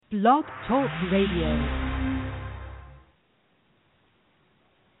Blog Talk Radio.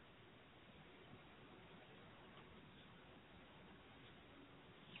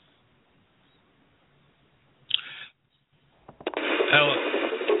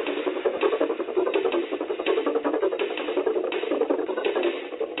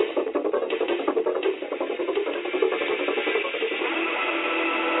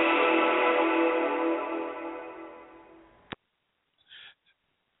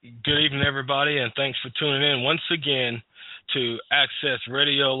 Good evening, everybody, and thanks for tuning in once again to Access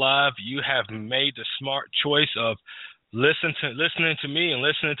Radio Live. You have made the smart choice of listening to me and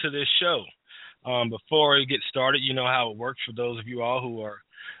listening to this show. Before we get started, you know how it works. For those of you all who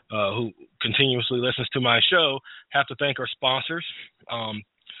continuously listens to my show, have to thank our sponsors.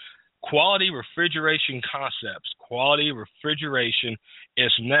 Quality Refrigeration Concepts. Quality Refrigeration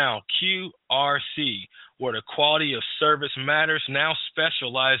is now QRC, where the quality of service matters, now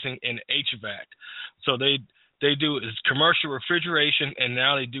specializing in HVAC. So they do is commercial refrigeration, and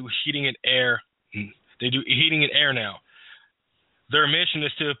now they do heating and air. They do heating and air now. Their mission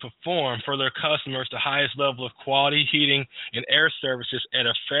is to perform for their customers the highest level of quality heating and air services at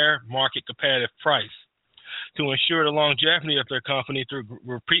a fair market competitive price, to ensure the longevity of their company through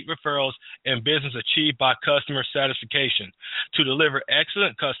repeat referrals and business achieved by customer satisfaction, to deliver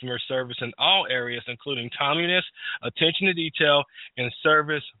excellent customer service in all areas, including timeliness, attention to detail, and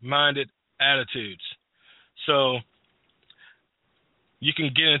service-minded attitudes. So you can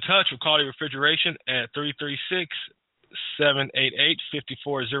get in touch with Quality Refrigeration at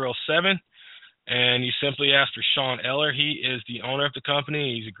 336-788-5407, and you simply ask for Sean Eller. He is the owner of the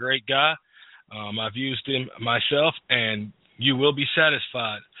company. He's a great guy. I've used him myself, and you will be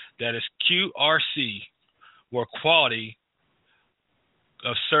satisfied. That is QRC, where quality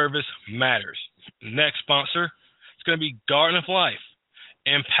of service matters. Next sponsor, it's going to be Garden of Life,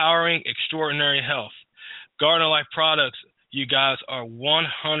 empowering extraordinary health. Garden of Life products, you guys, are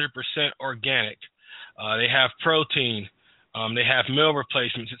 100% organic. They have protein. They have meal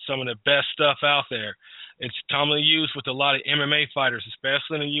replacements. It's some of the best stuff out there. It's commonly used with a lot of MMA fighters,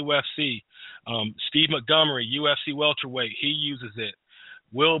 especially in the UFC. Steve Montgomery, UFC welterweight, he uses it.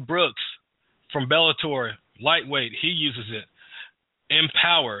 Will Brooks from Bellator, lightweight, he uses it.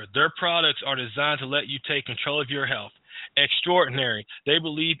 Empower, their products are designed to let you take control of your health. Extraordinary, they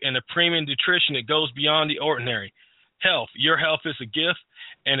believe in a premium nutrition that goes beyond the ordinary. Health, your health is a gift,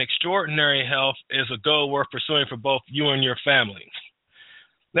 and extraordinary health is a goal worth pursuing for both you and your family.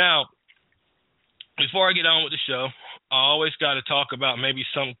 Now, before I get on with the show, I always got to talk about maybe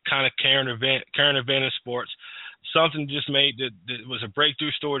some kind of current event in sports, something just made that was a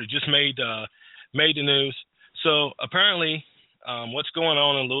breakthrough story that just made the news. So apparently, what's going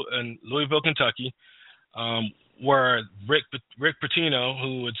on in Louisville, Kentucky, where Rick Pitino,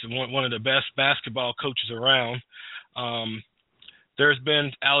 who is one of the best basketball coaches around, there's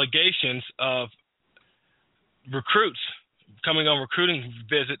been allegations of recruits coming on recruiting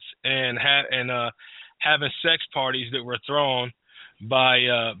visits and having sex parties that were thrown by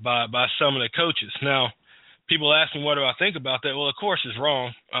some of the coaches. Now, people ask me what do I think about that. Well, of course, it's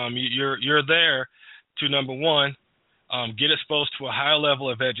wrong. You're there to, number one, get exposed to a higher level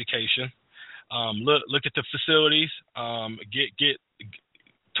of education. Look at the facilities.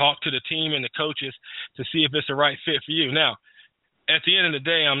 Talk to the team and the coaches to see if it's the right fit for you. Now, at the end of the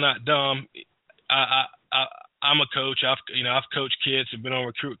day, I'm not dumb. I'm a coach. I've coached kids who've been on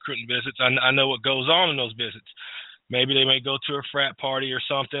recruiting visits. I know what goes on in those visits. Maybe they may go to a frat party or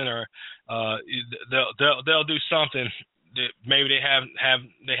something, or they'll do something that maybe they have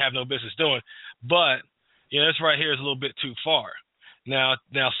no business doing. But this right here is a little bit too far. Now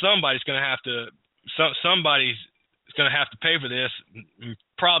somebody's going to have to pay for this.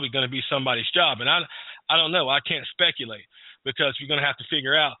 Probably going to be somebody's job, and I don't know. I can't speculate, because you're going to have to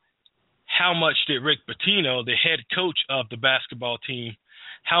figure out how much did Rick Pitino, the head coach of the basketball team,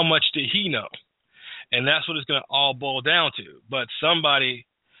 how much did he know? And that's what it's going to all boil down to. But somebody's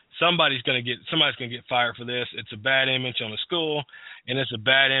going to get fired for this. It's a bad image on the school, and it's a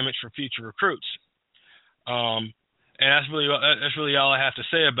bad image for future recruits. And that's really all I have to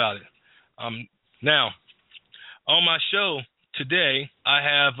say about it. Now, on my show today, I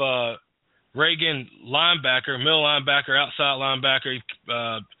have Reagan linebacker, middle linebacker, outside linebacker,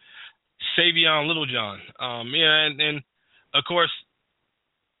 Savion Littlejohn. And of course,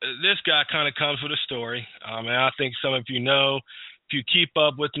 this guy kind of comes with a story. And I think some of you know, if you keep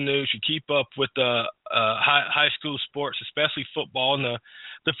up with the news, you keep up with the high school sports, especially football in the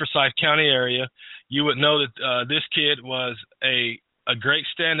Forsyth County area, you would know that this kid was a great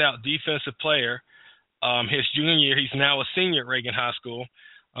standout defensive player. His junior year, he's now a senior at Reagan High School.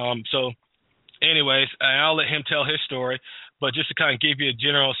 So, anyways, I'll let him tell his story. But just to kind of give you a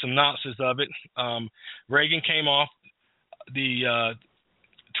general synopsis of it, Reagan came off the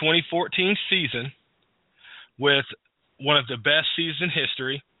 2014 season with one of the best seasons in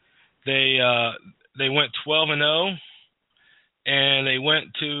history. They went 12-0, and they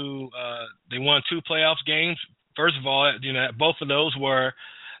won 2 playoffs games. First of all, both of those were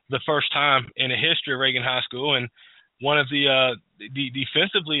the first time in the history of Reagan High School, and one of the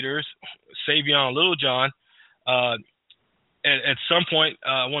defensive leaders, Savion Littlejohn, at some point,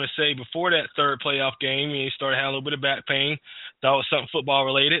 I want to say before that third playoff game, he started having a little bit of back pain. Thought it was something football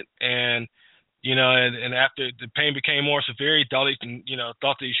related, and after the pain became more severe, he thought that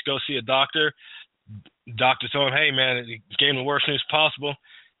he should go see a doctor. Doctor told him, "Hey man," he gave him the worst news possible,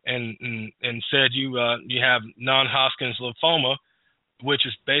 and said you have non-Hodgkin's lymphoma, which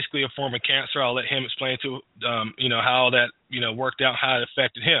is basically a form of cancer. I'll let him explain to how that worked out, how it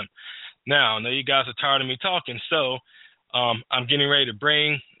affected him. Now, I know you guys are tired of me talking, so I'm getting ready to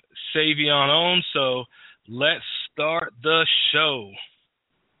bring Savion on. So let's start the show.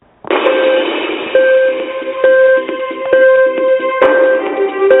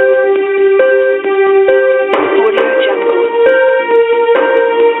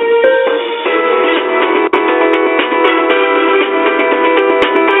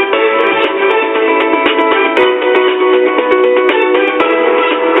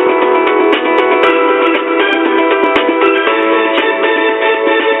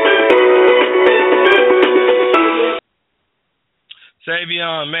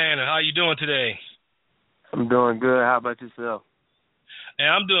 Savion, man, how you doing today? I'm doing good. How about yourself? Hey,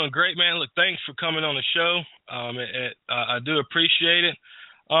 I'm doing great, man. Look, thanks for coming on the show. I do appreciate it.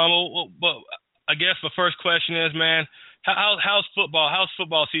 But I guess the first question is, man, how's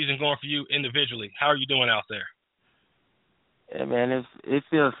football season going for you individually? How are you doing out there? Yeah, man, it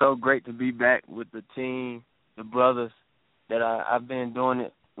feels so great to be back with the team, the brothers that I've been doing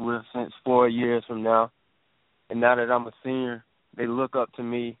it with since 4 years from now. And now that I'm a senior, they look up to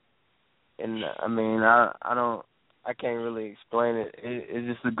me, and I mean, I can't really explain it. It's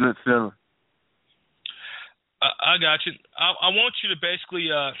just a good feeling. I got you. I want you to basically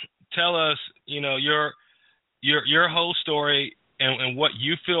tell us, your whole story and what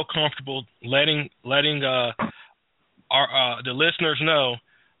you feel comfortable letting the listeners know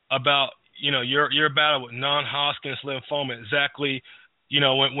about, your battle with non-Hodgkin's lymphoma. Exactly,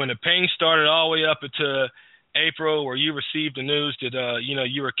 when the pain started all the way up into April, where you received the news that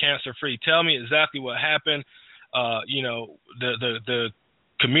you were cancer free. Tell me exactly what happened. The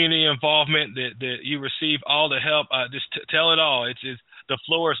community involvement that you received, all the help. Just tell it all. It's the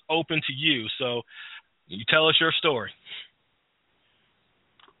floor is open to you. So you tell us your story.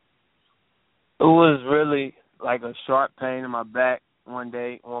 It was really like a sharp pain in my back one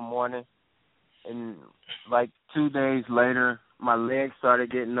morning, and like 2 days later, my legs started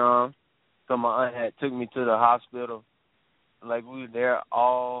getting numb. So my aunt had took me to the hospital. Like, we were there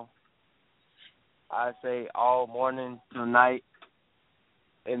all morning till night,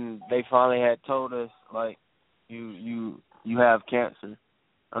 and they finally had told us, like, you have cancer.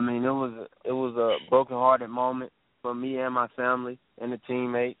 I mean, it was a broken-hearted moment for me and my family and the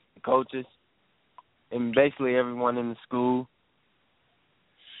teammates, the coaches, and basically everyone in the school.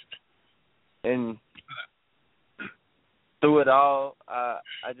 And through it all,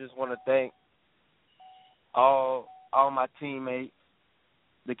 I just want to thank all my teammates,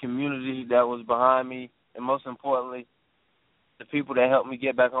 the community that was behind me, and most importantly, the people that helped me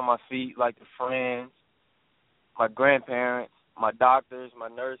get back on my feet, like the friends, my grandparents, my doctors, my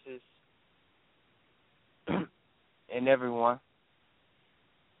nurses, and everyone.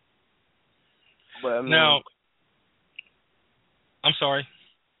 But I mean, now, I'm sorry.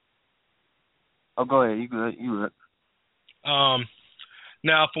 Oh, go ahead. You good.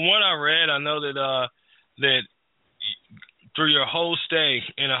 Now, from what I read, I know that through your whole stay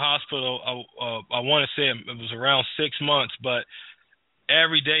in a hospital, I want to say it was around 6 months, but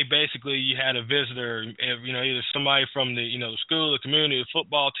every day basically you had a visitor, either somebody from the school, the community, the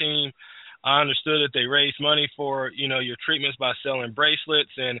football team. I understood that they raised money for your treatments by selling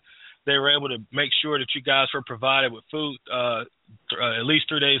bracelets, and they were able to make sure that you guys were provided with food at least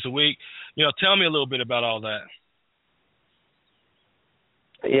 3 days a week. Tell me a little bit about all that.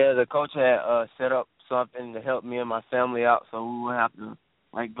 Yeah, the coach had set up something to help me and my family out, so we would have to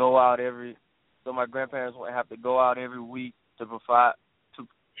go out so my grandparents wouldn't have to go out every week to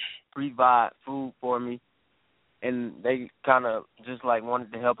provide food for me, and they kind of just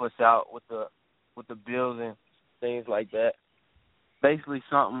wanted to help us out with the bills and things like that. Basically,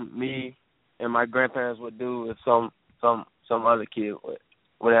 something me and my grandparents would do if some other kid would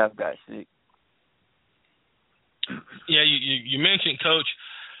would have got sick. Yeah, you mentioned, Coach.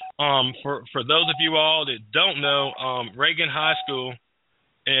 For those of you all that don't know, Reagan High School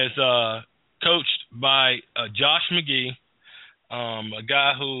is coached by Josh McGee, a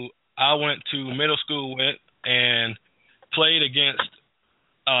guy who I went to middle school with and played against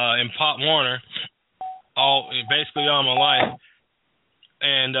in Pop Warner basically all my life.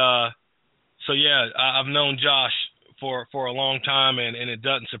 And so yeah, I've known Josh for a long time, and it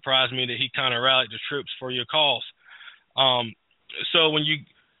doesn't surprise me that he kind of rallied the troops for your cause. So when you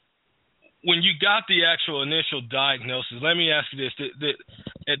got the actual initial diagnosis, let me ask you this: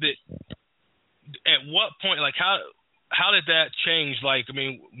 at what point, like how did that change? Like, I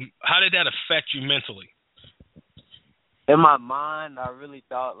mean, how did that affect you mentally? In my mind, I really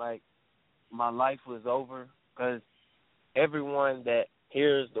thought like my life was over, because everyone that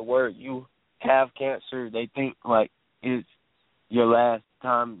hears the word you have cancer, they think like it's your last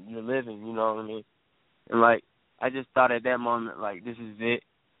time you're living, you know what I mean? And like, I just thought at that moment, like, this is it.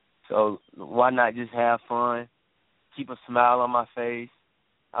 So why not just have fun, keep a smile on my face?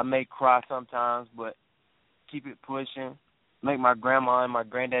 I may cry sometimes, but keep it pushing, make my grandma and my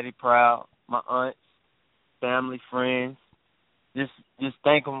granddaddy proud, my aunts, family, friends. Just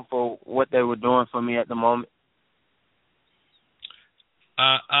thank them for what they were doing for me at the moment.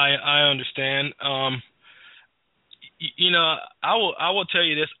 I understand. You know, I will tell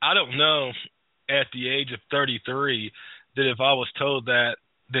you this. I don't know at the age of 33 that if I was told that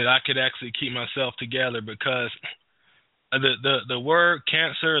I could actually keep myself together, because the word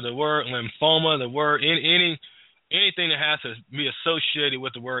cancer, the word lymphoma, the word anything that has to be associated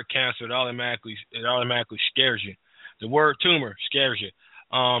with the word cancer, it automatically scares you. The word tumor scares you.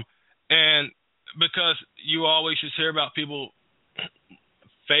 And because you always just hear about people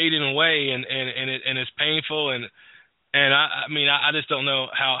fading away, and it's painful, and I mean I just don't know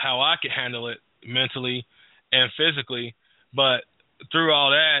how I could handle it mentally and physically. But through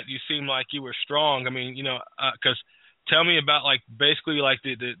all that, you seem like you were strong. I mean, you know, because tell me about like basically like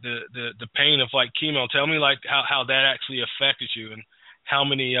the pain of like chemo. Tell me like how that actually affected you, and how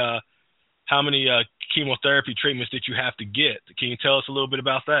many chemotherapy treatments did you have to get? Can you tell us a little bit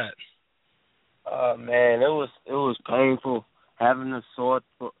about that? Man, it was painful, having the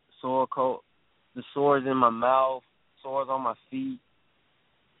sore coat, the sores in my mouth, sores on my feet,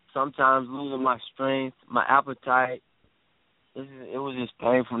 sometimes losing my strength, my appetite. It was just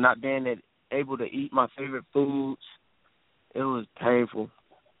painful, not being able to eat my favorite foods. It was painful,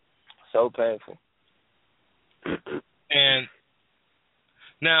 so painful. And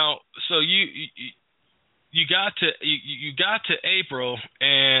now, so you got to April,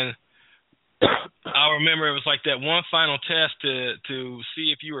 and I remember it was like that one final test to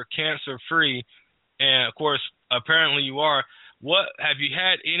see if you were cancer free, and of course, apparently you are. What have you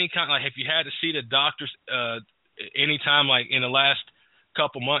had any kind, like, have you had to see the doctors any time, like in the last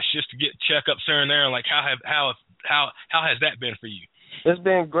couple months, just to get checkups here and there? Like, how has that been for you? It's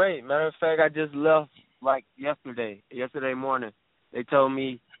been great. Matter of fact, I just left like yesterday morning. They told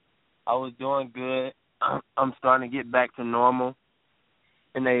me I was doing good. I'm starting to get back to normal,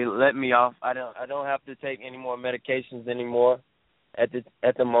 and they let me off. I don't have to take any more medications anymore at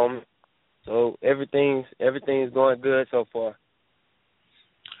the moment. So everything's going good so far.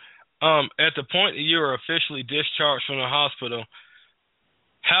 At the point that you were officially discharged from the hospital,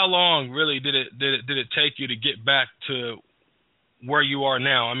 how long really did it take you to get back to where you are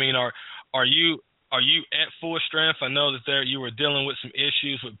now? I mean, are you at full strength? I know that you were dealing with some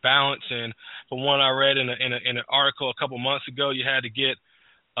issues with balance, and from what I read in an article a couple months ago, you had to get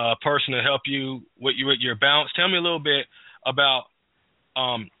a person to help you with your balance. Tell me a little bit about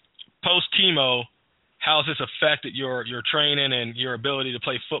post chemo. How has this affected your training and your ability to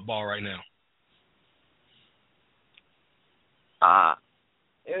play football right now?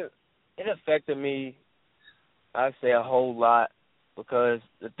 It affected me, I'd say, a whole lot, because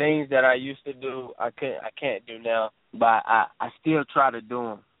the things that I used to do, I can't do now. But I still try to do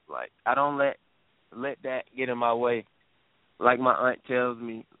them. Like, I don't let that get in my way. Like my aunt tells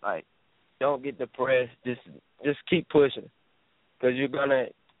me, like, don't get depressed. Just keep pushing, because you're gonna.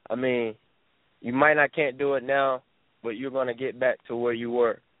 I mean, you can't do it now, but you're gonna get back to where you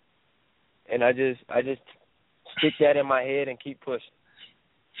were. And I just stick that in my head and keep pushing.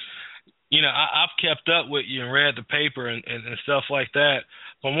 You know, I've kept up with you and read the paper and stuff like that.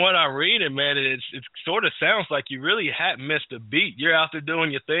 From what I read, man, it sort of sounds like you really hadn't missed a beat. You're out there doing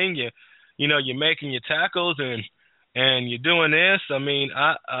your thing. You're making your tackles and you're doing this. I mean,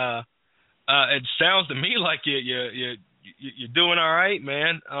 it sounds to me like you're doing all right,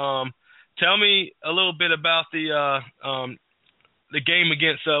 man. Tell me a little bit about the the game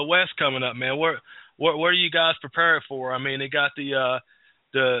against West coming up, man. What are you guys prepared for? I mean, they got the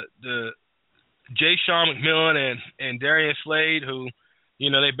Jay Sean McMillan and Darian Slade, who,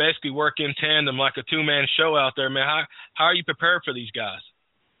 they basically work in tandem like a two-man show out there, man. How are you prepared for these guys?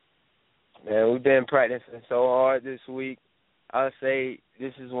 Man, we've been practicing so hard this week. I would say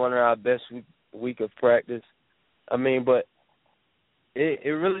this is one of our best week of practice. I mean, but it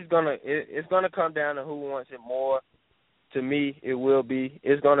really is it's gonna come down to who wants it more. To me, it will be.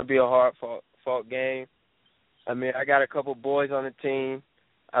 It's gonna be a hard fought game. I mean, I got a couple boys on the team.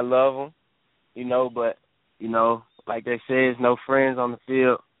 I love them, but like they say, there's no friends on the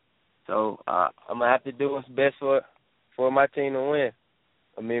field. So I'm gonna have to do what's best for my team to win.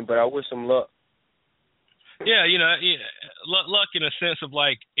 I mean, but I wish them luck. Yeah, luck in a sense of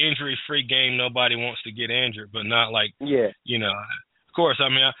like injury-free game. Nobody wants to get injured, but not like Of course, I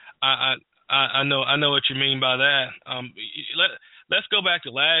mean, I know what you mean by that. Let's go back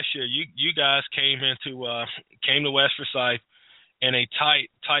to last year. You guys came to West Forsyth in a tight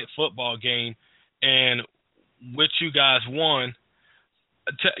football game, and which you guys won.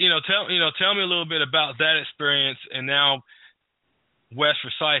 Tell me a little bit about that experience, and now West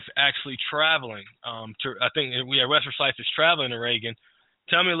Forsyth actually traveling. I think West Forsyth is traveling to Reagan.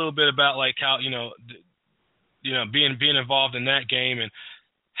 Tell me a little bit about like how being involved in that game and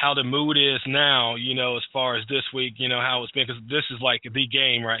how the mood is now. As far as this week, how it's been, because this is like the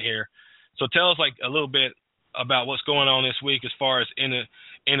game right here. So tell us like a little bit about what's going on this week as far as in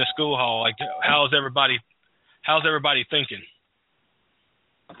the school hall. Like how's everybody thinking?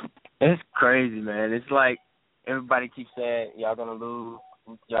 It's crazy, man. It's like everybody keeps saying y'all gonna lose,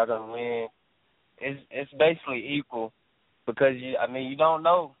 y'all gonna win. It's basically equal because you don't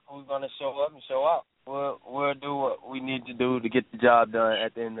know who's gonna show up and show out. We'll do what we need to do to get the job done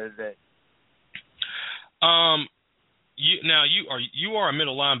at the end of the day. You are a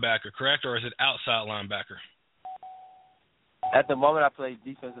middle linebacker, correct, or is it outside linebacker? At the moment, I play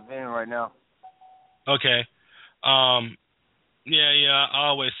defensive end right now. Okay. Yeah. I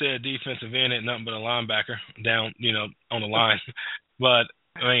always said defensive end ain't nothing but a linebacker down, on the line. But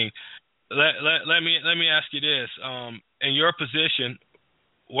I mean, let me ask you this: in your position,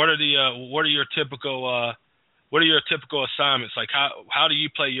 what are your typical assignments? Like how do you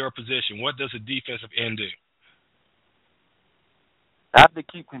play your position? What does a defensive end do? I have to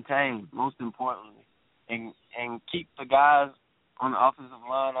keep contained, most importantly, and keep the guys on the offensive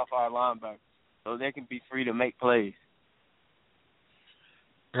line off our linebackers so they can be free to make plays.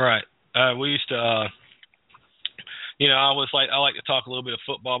 Right. We used to, I like to talk a little bit of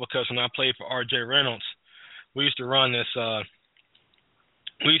football because when I played for R.J. Reynolds, we used to run this.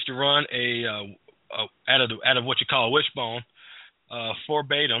 We used to run out of what you call a wishbone,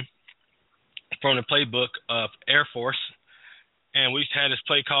 verbatim from the playbook of Air Force, and we used to have this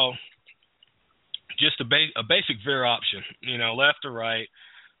play called just a basic veer option, left or right.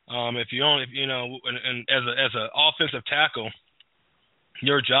 And as an offensive tackle,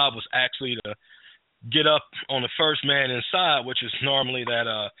 your job was actually to get up on the first man inside, which is normally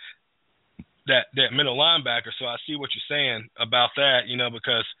that middle linebacker. So I see what you're saying about that,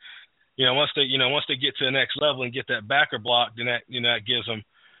 because once they get to the next level and get that backer block, then that gives them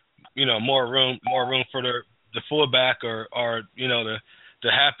more room for the fullback or the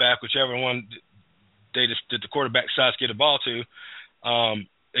halfback, whichever one the quarterback decides to get the ball to.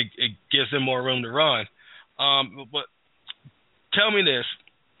 It gives them more room to run. But tell me this: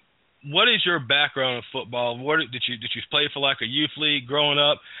 what is your background in football? Did you play for like a youth league growing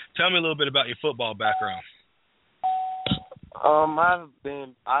up? Tell me a little bit about your football background. I've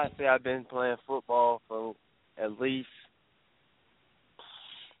been playing football for at least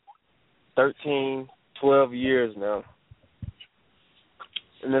 13, 12 years now.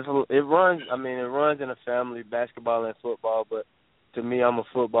 And it runs in a family, basketball and football, but to me, I'm a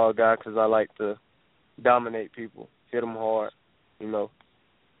football guy because I like to dominate people, hit them hard, You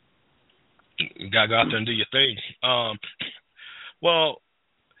gotta go out there and do your thing.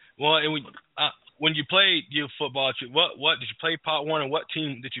 When you played youth football, what did you play Pop Warner? What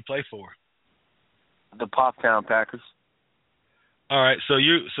team did you play for? The Poptown Packers. All right, so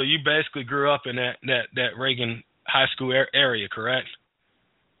you basically grew up in that Reagan High School area, correct?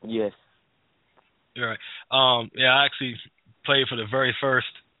 Yes. All right. I actually played for the very first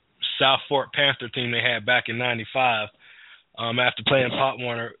South Fork Panther team they had back in '95. After playing Pop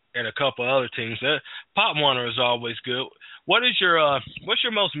Warner and a couple other teams, Pop Warner is always good. What's your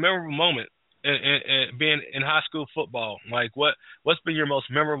most memorable moment in being in high school football? Like what's been your most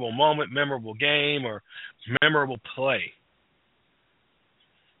memorable moment, memorable game, or memorable play?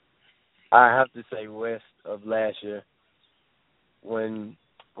 I have to say West of last year. when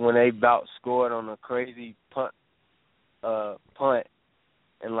they about scored on a crazy punt,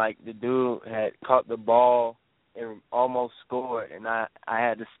 and like the dude had caught the ball and almost scored, and I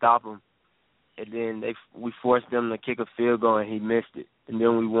had to stop him, and then we forced them to kick a field goal and he missed it, and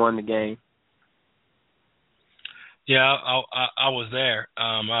then we won the game. Yeah, I was there.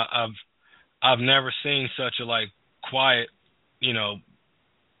 I've never seen such a quiet,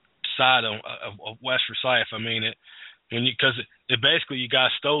 side of West Forsyth. I mean because it basically you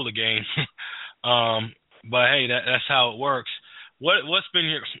guys stole the game. But hey, that's how it works. What's been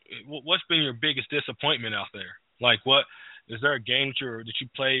your biggest disappointment out there? What is there a game that you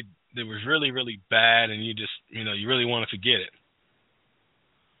played that was really, really bad and you just you really want to forget it?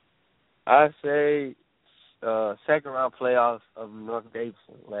 I'd say second round playoffs of North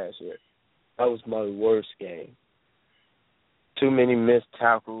Davidson last year. That was my worst game. Too many missed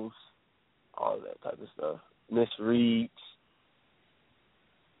tackles, all that type of stuff. Missed reads.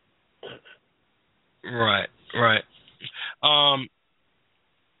 Right.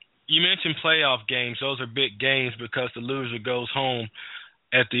 You mentioned playoff games. Those are big games because the loser goes home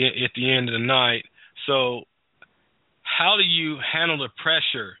at the end of the night. So, how do you handle the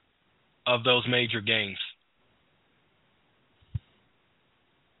pressure of those major games?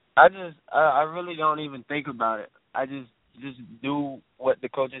 I really don't even think about it. I just do what the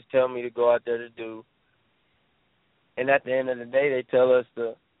coaches tell me to go out there to do. And at the end of the day, they tell us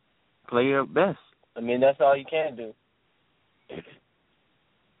to play your best. I mean, that's all you can do.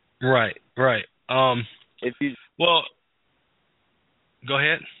 Right. Well, go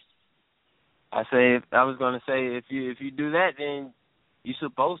ahead. I was going to say, if you do that, then you're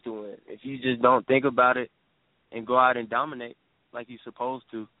supposed to win. If you just don't think about it and go out and dominate like you're supposed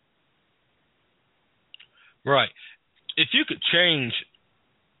to. Right. If you could change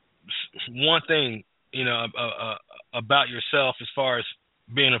one thing, about yourself as far as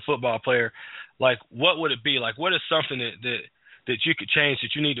being a football player, what would it be? What is something that you could change,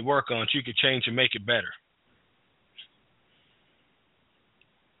 that you need to work on, that you could change and make it better?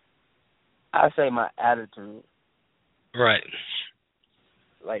 I say my attitude. Right.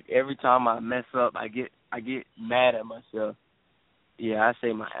 Every time I mess up, I get mad at myself. Yeah, I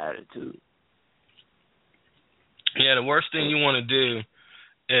say my attitude. Yeah, the worst thing you want to do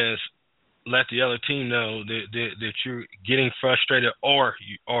is let the other team know that you're getting frustrated or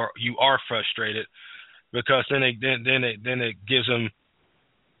you are frustrated, because then it gives them,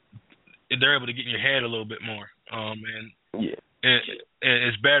 they're able to get in your head a little bit more.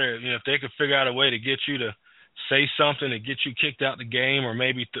 It's better if they could figure out a way to get you to say something to get you kicked out the game, or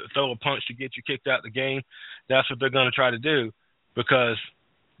maybe throw a punch to get you kicked out the game. That's what they're going to try to do, because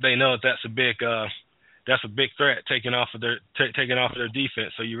they know that's a big threat taking off of their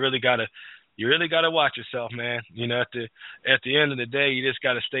defense. So you really gotta watch yourself, man. At the end of the day, you just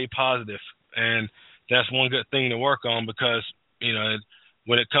gotta stay positive, and that's one good thing to work on, because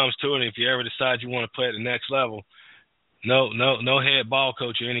when it comes to it, if you ever decide you want to play at the next level, no head ball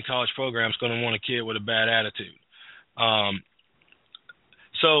coach or any college program is going to want a kid with a bad attitude.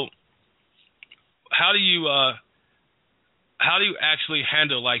 So how do you actually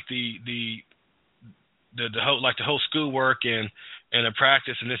handle the whole schoolwork and the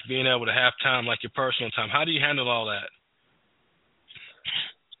practice and just being able to have time, your personal time? How do you handle all that?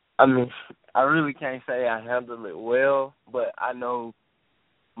 I mean, I really can't say I handle it well, but I know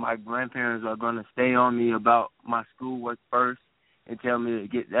my grandparents are going to stay on me about my schoolwork first and tell me to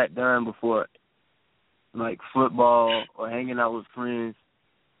get that done before, football or hanging out with friends.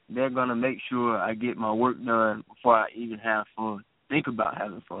 They're going to make sure I get my work done before I even have fun. Think about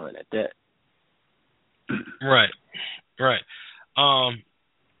having fun at that. Right. How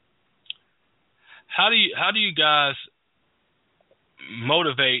do you guys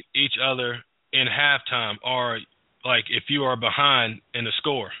motivate each other in halftime, or if you are behind in the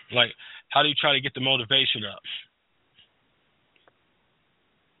score? How do you try to get the motivation up?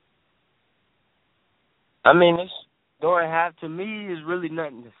 I mean, during half, to me, is really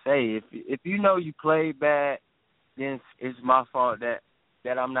nothing to say. If you know you played bad, then it's my fault that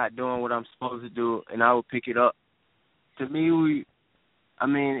I'm not doing what I'm supposed to do, and I will pick it up. To me,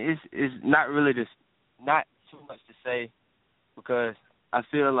 it's not really not too much to say, because I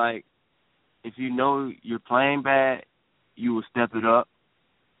feel like if you know you're playing bad, you will step it up.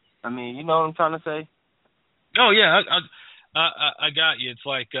 I mean, you know what I'm trying to say? Oh yeah, I got you. It's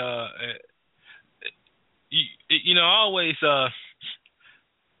I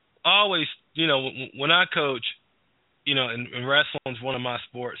always when I coach, and wrestling's one of my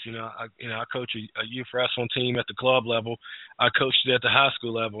sports. I coach a youth wrestling team at the club level. I coached it at the high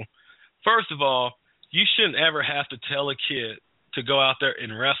school level. First of all, you shouldn't ever have to tell a kid to go out there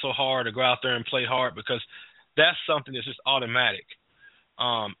and wrestle hard or go out there and play hard, because that's something that's just automatic.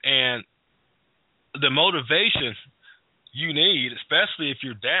 And the motivation you need, especially if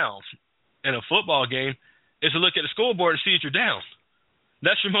you're down in a football game, is to look at the scoreboard and see that you're down.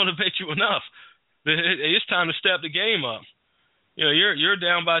 That should motivate you enough. It's time to step the game up. You know, you're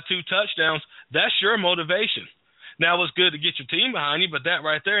down by 2 touchdowns. That's your motivation. Now, it's good to get your team behind you, but that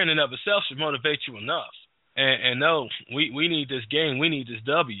right there in and of itself should motivate you enough. And no, we need this game. We need this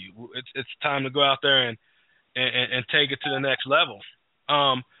W. It's time to go out there and take it to the next level.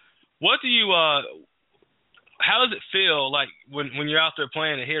 What do you how does it feel like when you're out there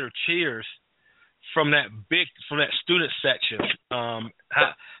playing and hear the cheers from that student section? How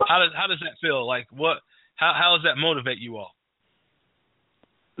does that feel? Like how does that motivate you all?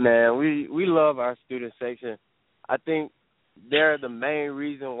 Man, we love our student section. I think they're the main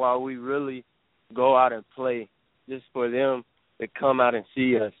reason why we really go out and play, just for them to come out and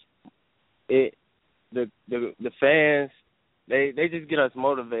see us. The fans, they just get us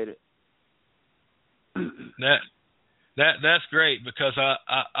motivated. That's great, because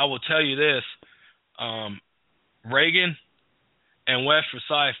I will tell you this, Reagan and West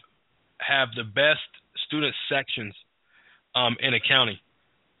Forsyth have the best student sections in the county,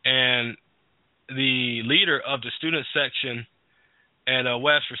 and the leader of the student section at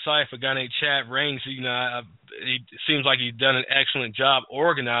West Forsyth, a guy named Chad Raines, he seems like he's done an excellent job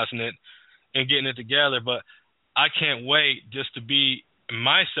organizing it and getting it together. But I can't wait just to be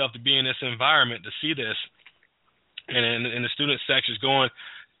myself, to be in this environment, to see this, and the student sections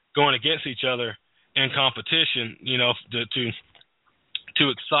going against each other in competition, you know, to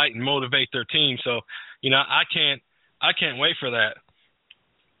excite and motivate their team. So, you know, I can't wait for that.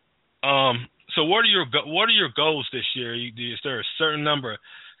 So what are your goals this year? Is there a certain number of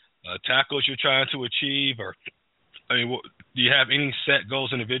tackles you're trying to achieve, or do you have any set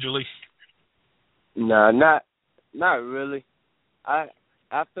goals individually? No, not really.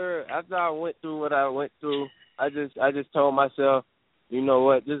 After I went through what I went through, I just told myself, you know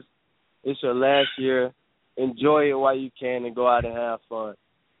what, it's your last year. Enjoy it while you can and go out and have fun.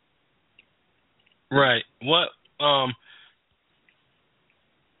 Right. What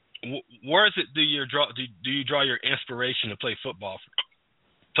where is it do you draw your inspiration to play football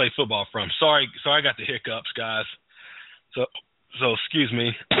from? Sorry, I got the hiccups, guys. So excuse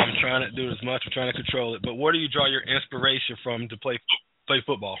me. I'm trying to do as much. I'm trying to control it. But where do you draw your inspiration from to play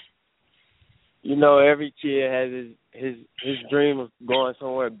football? You know, every kid has his dream of going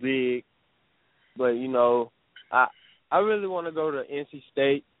somewhere big. But, you know, I really want to go to NC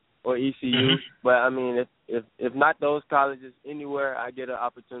State or ECU. Mm-hmm. But, I mean, if not those colleges, anywhere I get an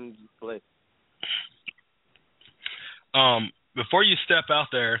opportunity to play. Before you step out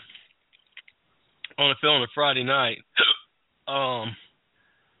there on the field on a Friday night, how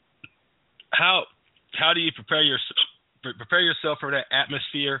do you prepare yourself for that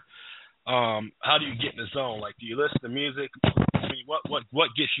atmosphere? How do you get in the zone? Like, do you listen to music? I mean, what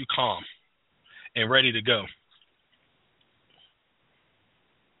gets you calm and ready to go?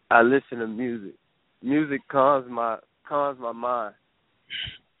 I listen to music. Music calms my mind.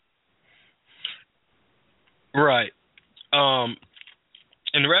 Right.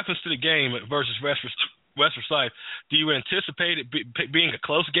 In reference to the game versus West Forsyth, do you anticipate it being a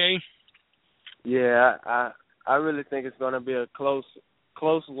close game? Yeah, I really think it's going to be a close,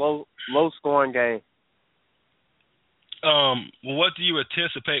 low-scoring game. What do you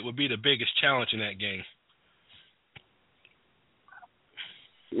anticipate would be the biggest challenge in that game?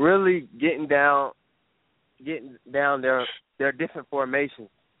 Really getting down their different formations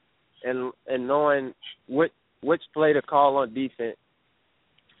and knowing which play to call on defense.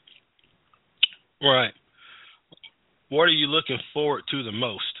 Right. What are you looking forward to the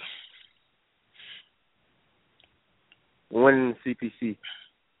most? Winning the CPC.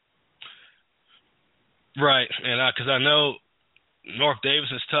 Right, and because I know North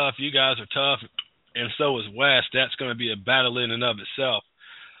Davis is tough, you guys are tough, and so is West. That's going to be a battle in and of itself.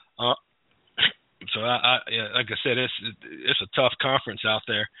 So like I said, it's a tough conference out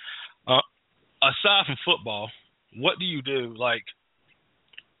there. Aside from football, what do you do? Like,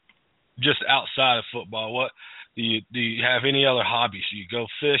 just outside of football, what do you have any other hobbies? Do you go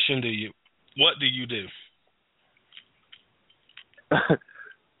fishing? What do you do?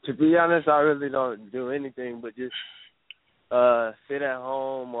 To be honest, I really don't do anything but just sit at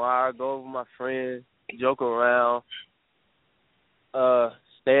home, or I go over with my friends, joke around,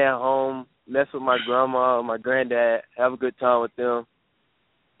 stay at home, mess with my grandma or my granddad, have a good time with them.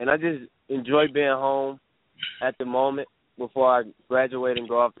 And I just enjoy being home at the moment before I graduate and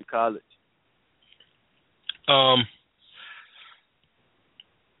go off to college.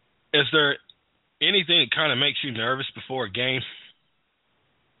 Is there anything that kind of makes you nervous before a game?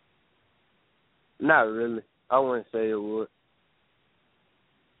 Not really. I wouldn't say it would.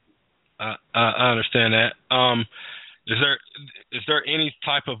 I understand that. Is there any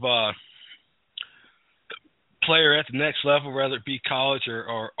type of player at the next level, whether it be college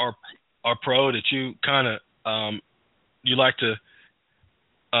or pro, that you kind of you like to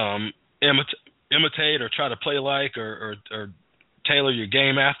imitate or try to play like or tailor your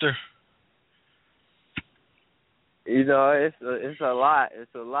game after? You know, it's a lot.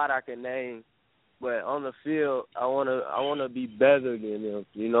 It's a lot I can name, but on the field, I wanna be better than them.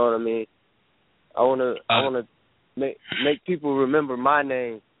 You know what I mean? I wanna make people remember my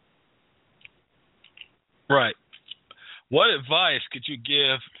name. Right. What advice could you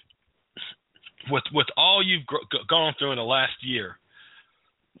give with all you've gone through in the last year?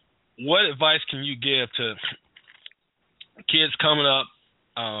 What advice can you give to kids coming up,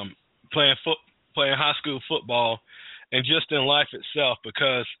 playing high school football, and just in life itself?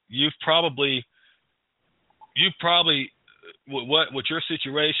 Because you've probably with your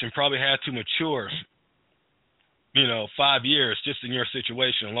situation probably had to mature, 5 years just in your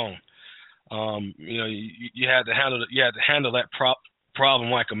situation alone. You had to handle that problem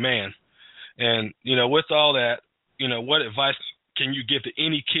like a man. And with all that, what advice can you give to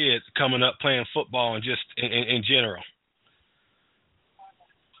any kid coming up playing football and just in general?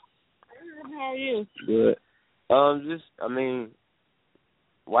 How are you? Good.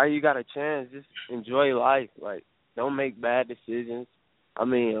 While you got a chance, just enjoy life. Like, don't make bad decisions.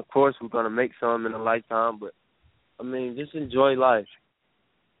 Of course we're gonna make some in a lifetime, but just enjoy life.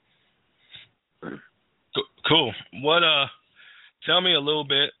 Cool. What? Tell me a little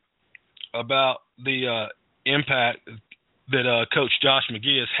bit about the impact that Coach Josh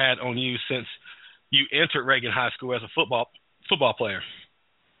McGee has had on you since you entered Reagan High School as a football player.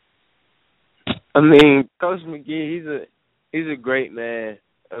 Coach McGee, he's a great man,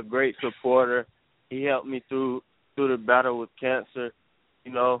 a great supporter. He helped me through the battle with cancer.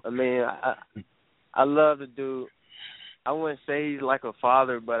 I love the dude. I wouldn't say he's like a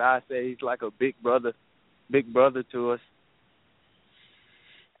father, but I say he's like a big brother to us.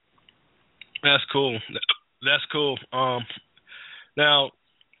 That's cool. That's cool. Now,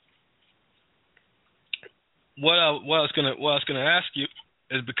 what I was gonna ask you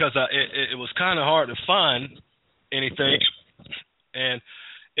is because it was kind of hard to find anything, and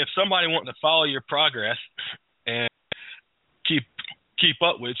if somebody wanted to follow your progress and keep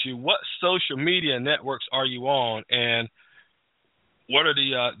up with you, what social media networks are you on, and what are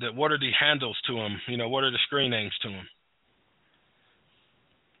the handles to them? What are the screen names to them?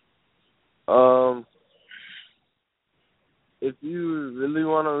 If you really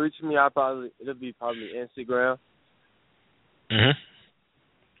want to reach me, it'll be Instagram. Mhm.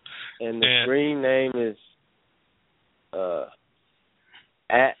 And the screen name is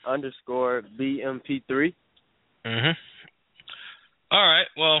 @_BMP3. Mhm. All right.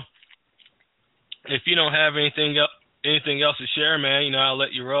 Well, if you don't have anything else to share, man, I'll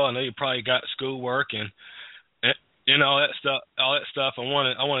let you roll. I know you probably got schoolwork and all that stuff. I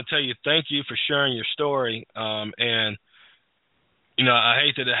want to tell you thank you for sharing your story. And I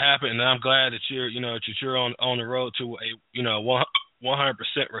hate that it happened, and I'm glad that you're on the road to a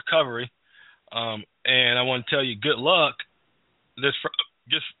 100% recovery. And I want to tell you good luck this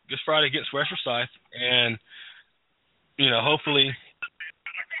Friday against West Forsyth, and hopefully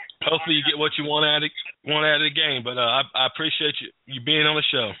you get what you want out of the game. But I appreciate you being on the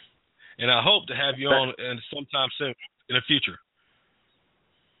show, and I hope to have you on sometime soon in the future.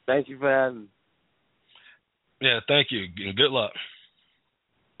 Thank you for having me. Yeah, thank you, and good luck.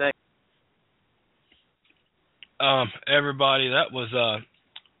 Thanks. Everybody, that was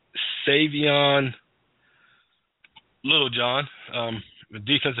Savion Littlejohn, the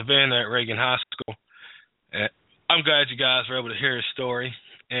defensive end at Reagan High School. And I'm glad you guys were able to hear his story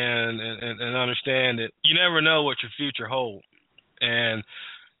and understand that you never know what your future holds, and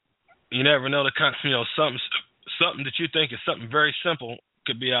you never know the kind. Something that you think is something very simple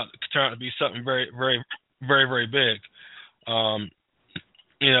could turn out to be something very, very, very, very big.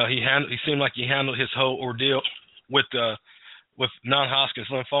 He seemed like he handled his whole ordeal with non-Hodgkin's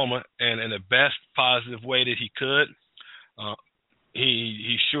lymphoma and the best positive way that he could.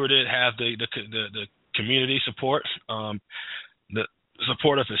 He sure did have the community support, the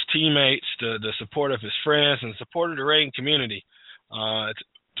support of his teammates, the support of his friends, and the support of the Reagan community to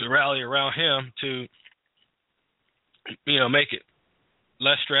rally around him to make it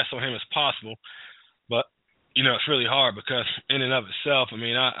less stress on him as possible. But it's really hard because in and of itself,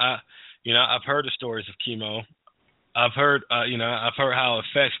 I've heard the stories of chemo, I've heard how it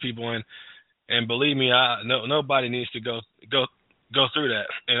affects people, and believe me, nobody needs to go through that.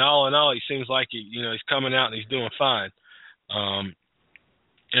 And all in all, he seems like he's coming out and he's doing fine.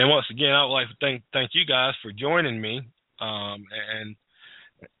 And once again, I would like to thank you guys for joining me, and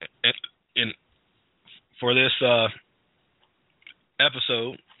for this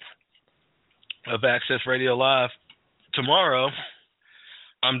episode of Access Radio Live. Tomorrow,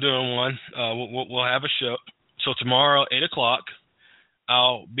 I'm doing one. We'll have a show. So tomorrow, 8 o'clock,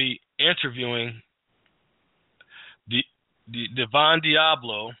 I'll be interviewing the Devon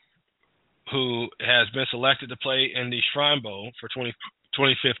Diablo, who has been selected to play in the Shrine Bowl for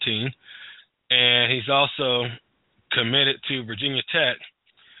 2015, and he's also committed to Virginia Tech,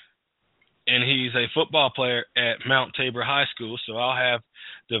 and he's a football player at Mount Tabor High School. So I'll have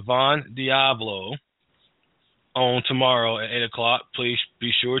Devon Diablo on tomorrow at 8 o'clock. Please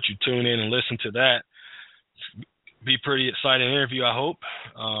be sure to tune in and listen to that. Be pretty exciting interview, I hope.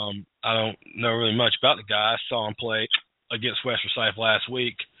 I don't know really much about the guy. I saw him play against West Forsyth last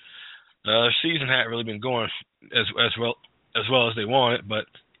week. Their season hadn't really been going as well as they wanted, but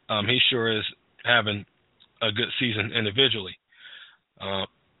he sure is having a good season individually.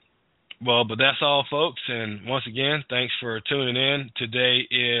 But that's all, folks. And once again, thanks for tuning in. Today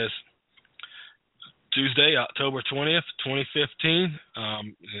is Tuesday, October 20th, 2015,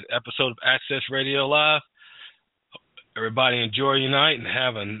 an episode of Access Radio Live. Everybody enjoy your night and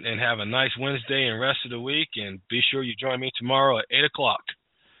have a nice Wednesday and rest of the week. And be sure you join me tomorrow at 8 o'clock.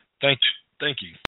 Thank you.